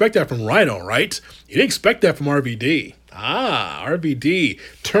can expect that from Rhino, right? You didn't expect that from RVD. RVD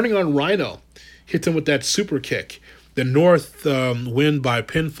turning on Rhino. Hits him with that super kick. The North win by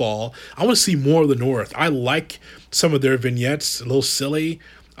pinfall. I want to see more of the North. I like some of their vignettes, a little silly,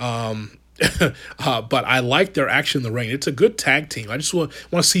 but I like their action in the ring. It's a good tag team. I just want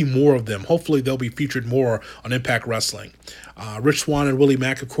to see more of them. Hopefully they'll be featured more on Impact Wrestling. Rich Swann and Willie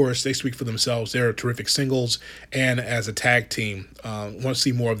Mack, of course, they speak for themselves. They're terrific singles, and as a tag team, want to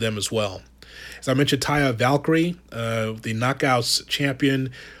see more of them as well. As I mentioned, Taya Valkyrie, the Knockouts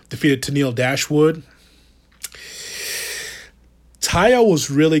champion, defeated Tennille Dashwood. Taya was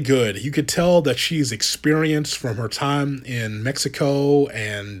really good. You could tell that she's experienced from her time in Mexico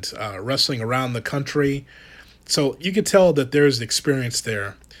and wrestling around the country. So you could tell that there's experience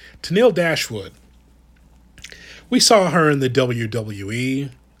there. Tenille Dashwood, we saw her in the WWE,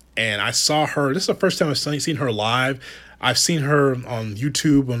 and I saw her. This is the first time I've seen her live. I've seen her on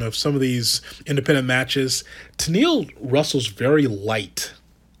YouTube on some of these independent matches. Tenille wrestles very light.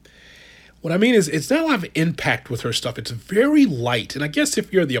 What I mean is, it's not a lot of impact with her stuff. It's very light. And I guess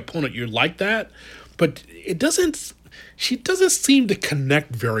if you're the opponent, you're like that. But she doesn't seem to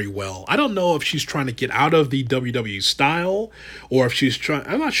connect very well. I don't know if she's trying to get out of the WWE style or if she's trying,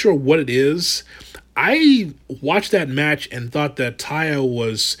 I'm not sure what it is. I watched that match and thought that Taya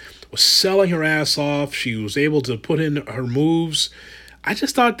was selling her ass off. She was able to put in her moves. I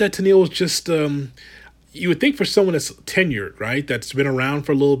just thought that Tenille was just, you would think for someone that's tenured, right, that's been around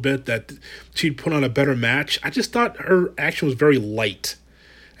for a little bit, that she'd put on a better match. I just thought her action was very light.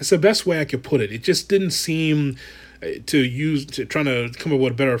 That's the best way I could put it. It just didn't seem trying to come up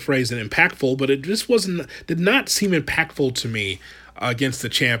with a better phrase than impactful, but it just did not seem impactful to me against the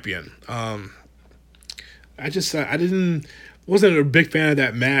champion. I wasn't a big fan of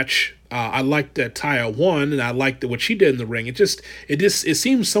that match. I liked that Taya won, and I liked what she did in the ring. It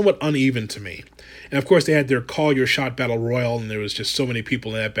seemed somewhat uneven to me. And of course, they had their Call Your Shot Battle Royal, and there was just so many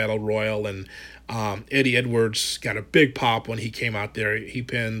people in that Battle Royal. And Eddie Edwards got a big pop when he came out there. He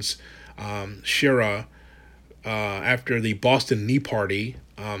pins Shera after the Boston Knee Party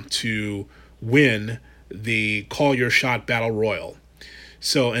to win the Call Your Shot Battle Royal.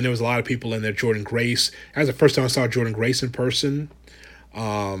 So, and there was a lot of people in there. Jordan Grace. That was the first time I saw Jordan Grace in person.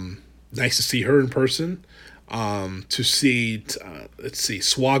 Nice to see her in person. To see,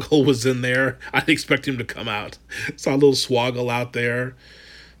 Swoggle was in there. I didn't expect him to come out. Saw a little Swoggle out there.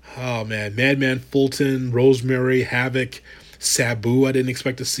 Oh, man. Madman Fulton, Rosemary, Havoc, Sabu I didn't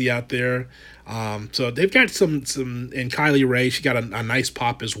expect to see out there. So they've got some, and Kylie Ray, she got a nice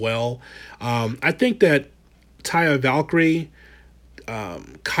pop as well. I think that Taya Valkyrie,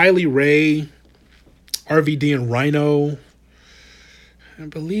 Kylie Ray, RVD, and Rhino, I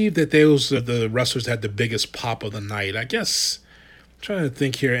believe that those are the wrestlers that had the biggest pop of the night. I guess I'm trying to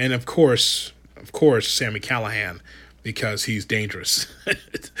think here. And of course, Sami Callihan, because he's dangerous.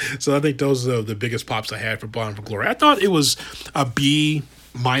 So I think those are the biggest pops I had for Bound for Glory. I thought it was a B+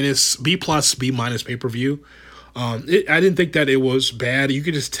 pay-per-view. I didn't think that it was bad. You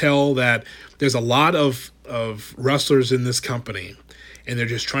could just tell that there's a lot of wrestlers in this company, and they're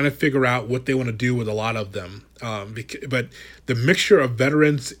just trying to figure out what they want to do with a lot of them. But the mixture of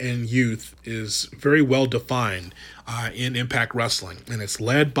veterans and youth is very well defined in Impact Wrestling. And it's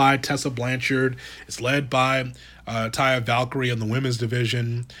led by Tessa Blanchard. It's led by Taya Valkyrie in the women's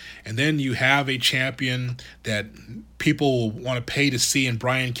division. And then you have a champion that people want to pay to see in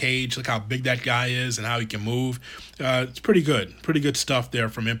Brian Cage. Look how big that guy is and how he can move. It's pretty good. Pretty good stuff there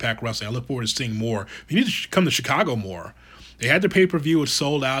from Impact Wrestling. I look forward to seeing more. You need to come to Chicago more. They had the pay-per-view, it's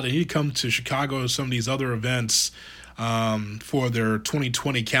sold out. They need to come to Chicago or some of these other events for their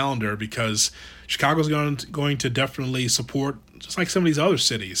 2020 calendar, because Chicago's going to definitely support, just like some of these other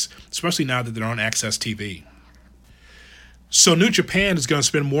cities, especially now that they're on Access TV. So New Japan is going to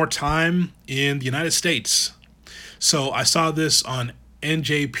spend more time in the United States. So I saw this on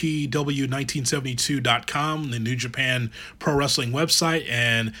NJPW1972.com, the New Japan Pro Wrestling website,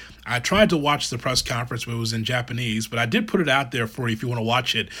 and I tried to watch the press conference, but it was in Japanese, but I did put it out there for you if you want to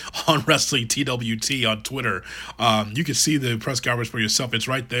watch it on Wrestling TWT on Twitter. You can see the press conference for yourself. It's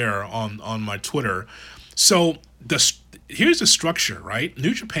right there on my Twitter. So here's the structure, right?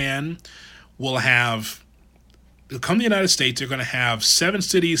 New Japan will come to the United States. They're going to have 7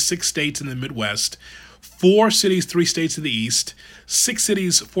 cities, 6 states in the Midwest, 4 cities, 3 states in the East, 6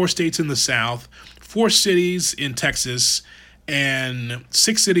 cities, 4 states in the South, 4 cities in Texas, and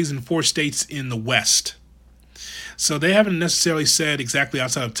 6 cities and 4 states in the West. So they haven't necessarily said exactly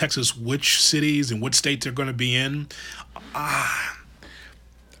outside of Texas which cities and what states they're going to be in.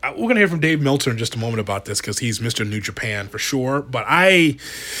 We're going to hear from Dave Meltzer in just a moment about this, because he's Mr. New Japan for sure. But I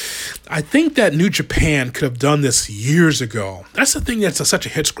think that New Japan could have done this years ago. That's the thing that's such a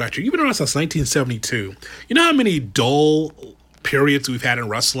head-scratcher. You've been around since 1972. You know how many dull periods we've had in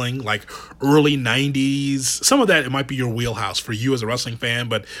wrestling, like early 90s? Some of that, it might be your wheelhouse for you as a wrestling fan,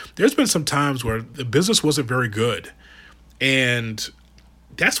 but there's been some times where the business wasn't very good. And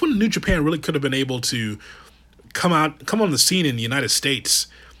that's when New Japan really could have been able to come on the scene in the United States.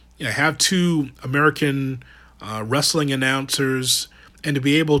 You know, have 2 American wrestling announcers, and to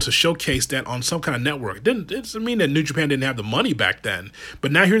be able to showcase that on some kind of network. It doesn't mean that New Japan didn't have the money back then,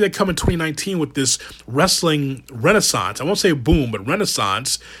 but now here they come in 2019 with this wrestling renaissance. I won't say boom, but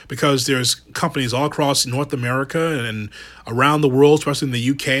renaissance, because there's companies all across North America and around the world, especially in the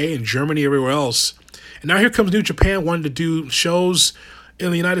UK and Germany, everywhere else. And now here comes New Japan wanting to do shows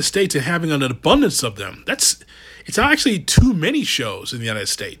in the United States and having an abundance of them. It's actually too many shows in the United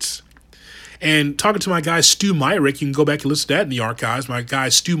States. And talking to my guy Stu Myrick, you can go back and listen to that in the archives. My guy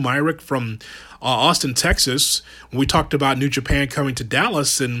Stu Myrick from Austin, Texas, when we talked about New Japan coming to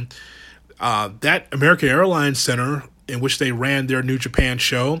Dallas, and that American Airlines Center in which they ran their New Japan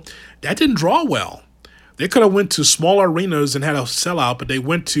show, that didn't draw well. They could have went to smaller arenas and had a sellout, but they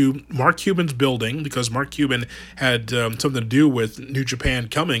went to Mark Cuban's building because Mark Cuban had something to do with New Japan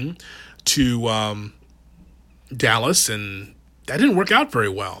coming to Dallas, and that didn't work out very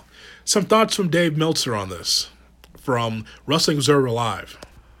well. Some thoughts from Dave Meltzer on this, from Wrestling Observer Live.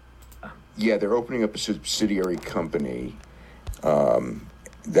 Yeah, they're opening up a subsidiary company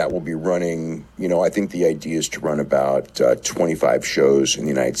that will be running, I think the idea is to run about 25 shows in the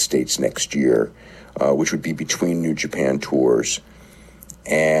United States next year, which would be between New Japan tours.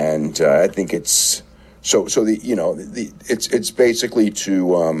 And I think it's, it's basically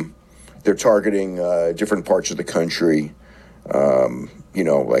to, they're targeting different parts of the country,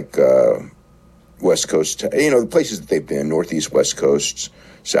 like West Coast, the places that they've been, Northeast, West Coast,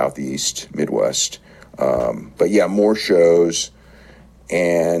 Southeast, Midwest. But yeah, more shows.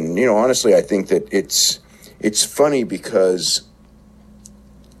 And, honestly, I think that it's funny because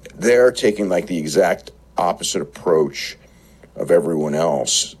they're taking like the exact opposite approach of everyone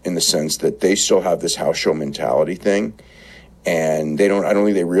else, in the sense that they still have this house show mentality thing. And I don't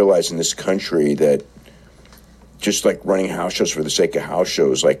think they realize in this country that just like running house shows for the sake of house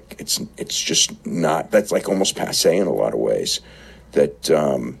shows, like it's just not, that's like almost passé in a lot of ways. That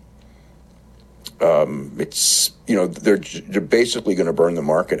it's, they're basically going to burn the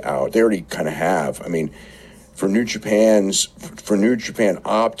market out. They already kind of have. I mean, for New Japan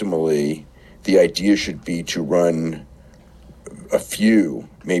optimally, the idea should be to run a few,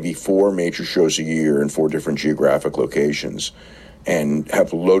 maybe 4 major shows a year in 4 different geographic locations, and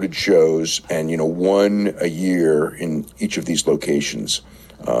have loaded shows, and 1 a year in each of these locations,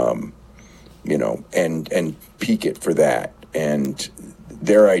 and peak it for that. And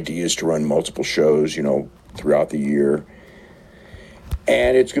their idea is to run multiple shows, throughout the year.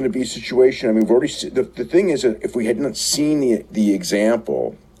 And it's going to be a situation. I mean, we've already seen, the thing is that if we had not seen the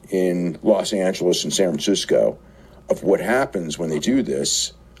example in Los Angeles and San Francisco of what happens when they do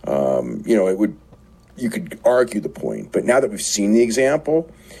this, you could argue the point. But now that we've seen the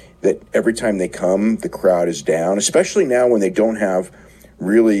example, that every time they come, the crowd is down, especially now when they don't have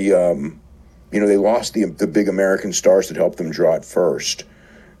really, they lost the big American stars that helped them draw it first.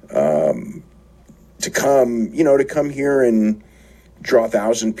 To come here and draw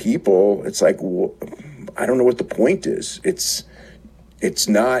 1,000 people, it's like, well, I don't know what the point is. It's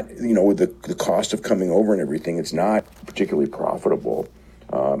not, with the cost of coming over and everything, it's not particularly profitable.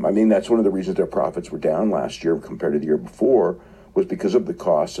 That's one of the reasons their profits were down last year compared to the year before, was because of the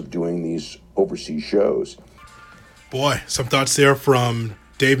cost of doing these overseas shows. Boy, some thoughts there from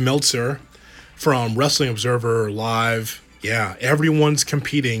Dave Meltzer from Wrestling Observer Live. Yeah, everyone's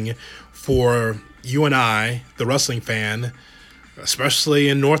competing for you and I, the wrestling fan, especially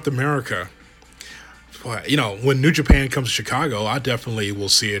in North America. When New Japan comes to Chicago, I definitely will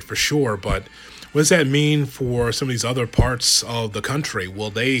see it for sure, but what does that mean for some of these other parts of the country? Will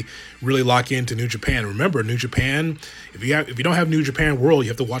they really lock into New Japan? Remember, New Japan, if you don't have New Japan World, you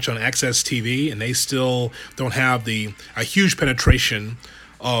have to watch on Access TV, and they still don't have a huge penetration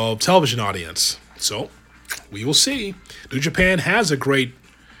of television audience. So we will see. New Japan has they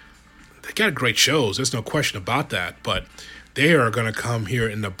got great shows. There's no question about that, but they are going to come here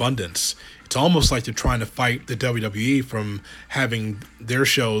in abundance. It's almost like they're trying to fight the WWE from having their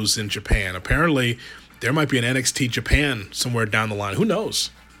shows in Japan. Apparently, there might be an NXT Japan somewhere down the line. Who knows?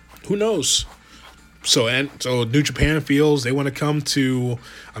 So New Japan feels they want to come to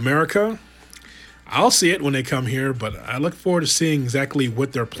America. I'll see it when they come here, but I look forward to seeing exactly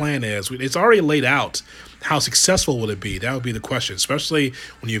what their plan is. It's already laid out. How successful will it be? That would be the question, especially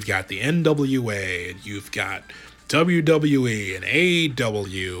when you've got the NWA and you've got WWE and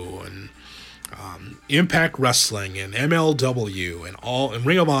AEW and Impact Wrestling and MLW and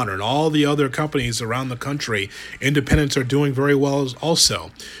Ring of Honor and all the other companies around the country. Independents are doing very well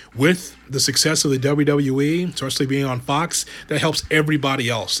also. With the success of the WWE, especially being on Fox, that helps everybody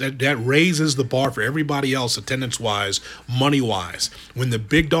else. That raises the bar for everybody else, attendance-wise, money-wise. When the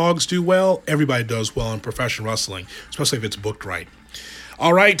big dogs do well, everybody does well in professional wrestling, especially if it's booked right.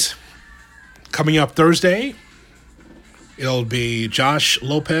 All right. Coming up Thursday, it'll be Josh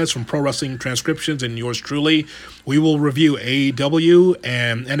Lopez from Pro Wrestling Transcriptions and yours truly. We will review AEW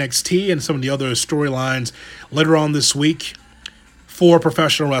and NXT and some of the other storylines later on this week for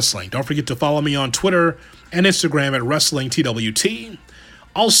professional wrestling. Don't forget to follow me on Twitter and Instagram at WrestlingTWT.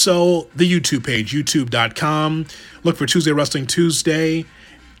 Also, the YouTube page, youtube.com. Look for Tuesday Wrestling Tuesday.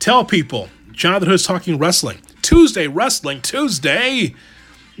 Tell people, Jonathan Hood's Talking Wrestling. Tuesday Wrestling Tuesday.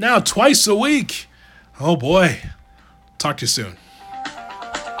 Now twice a week. Oh boy. Talk to you soon.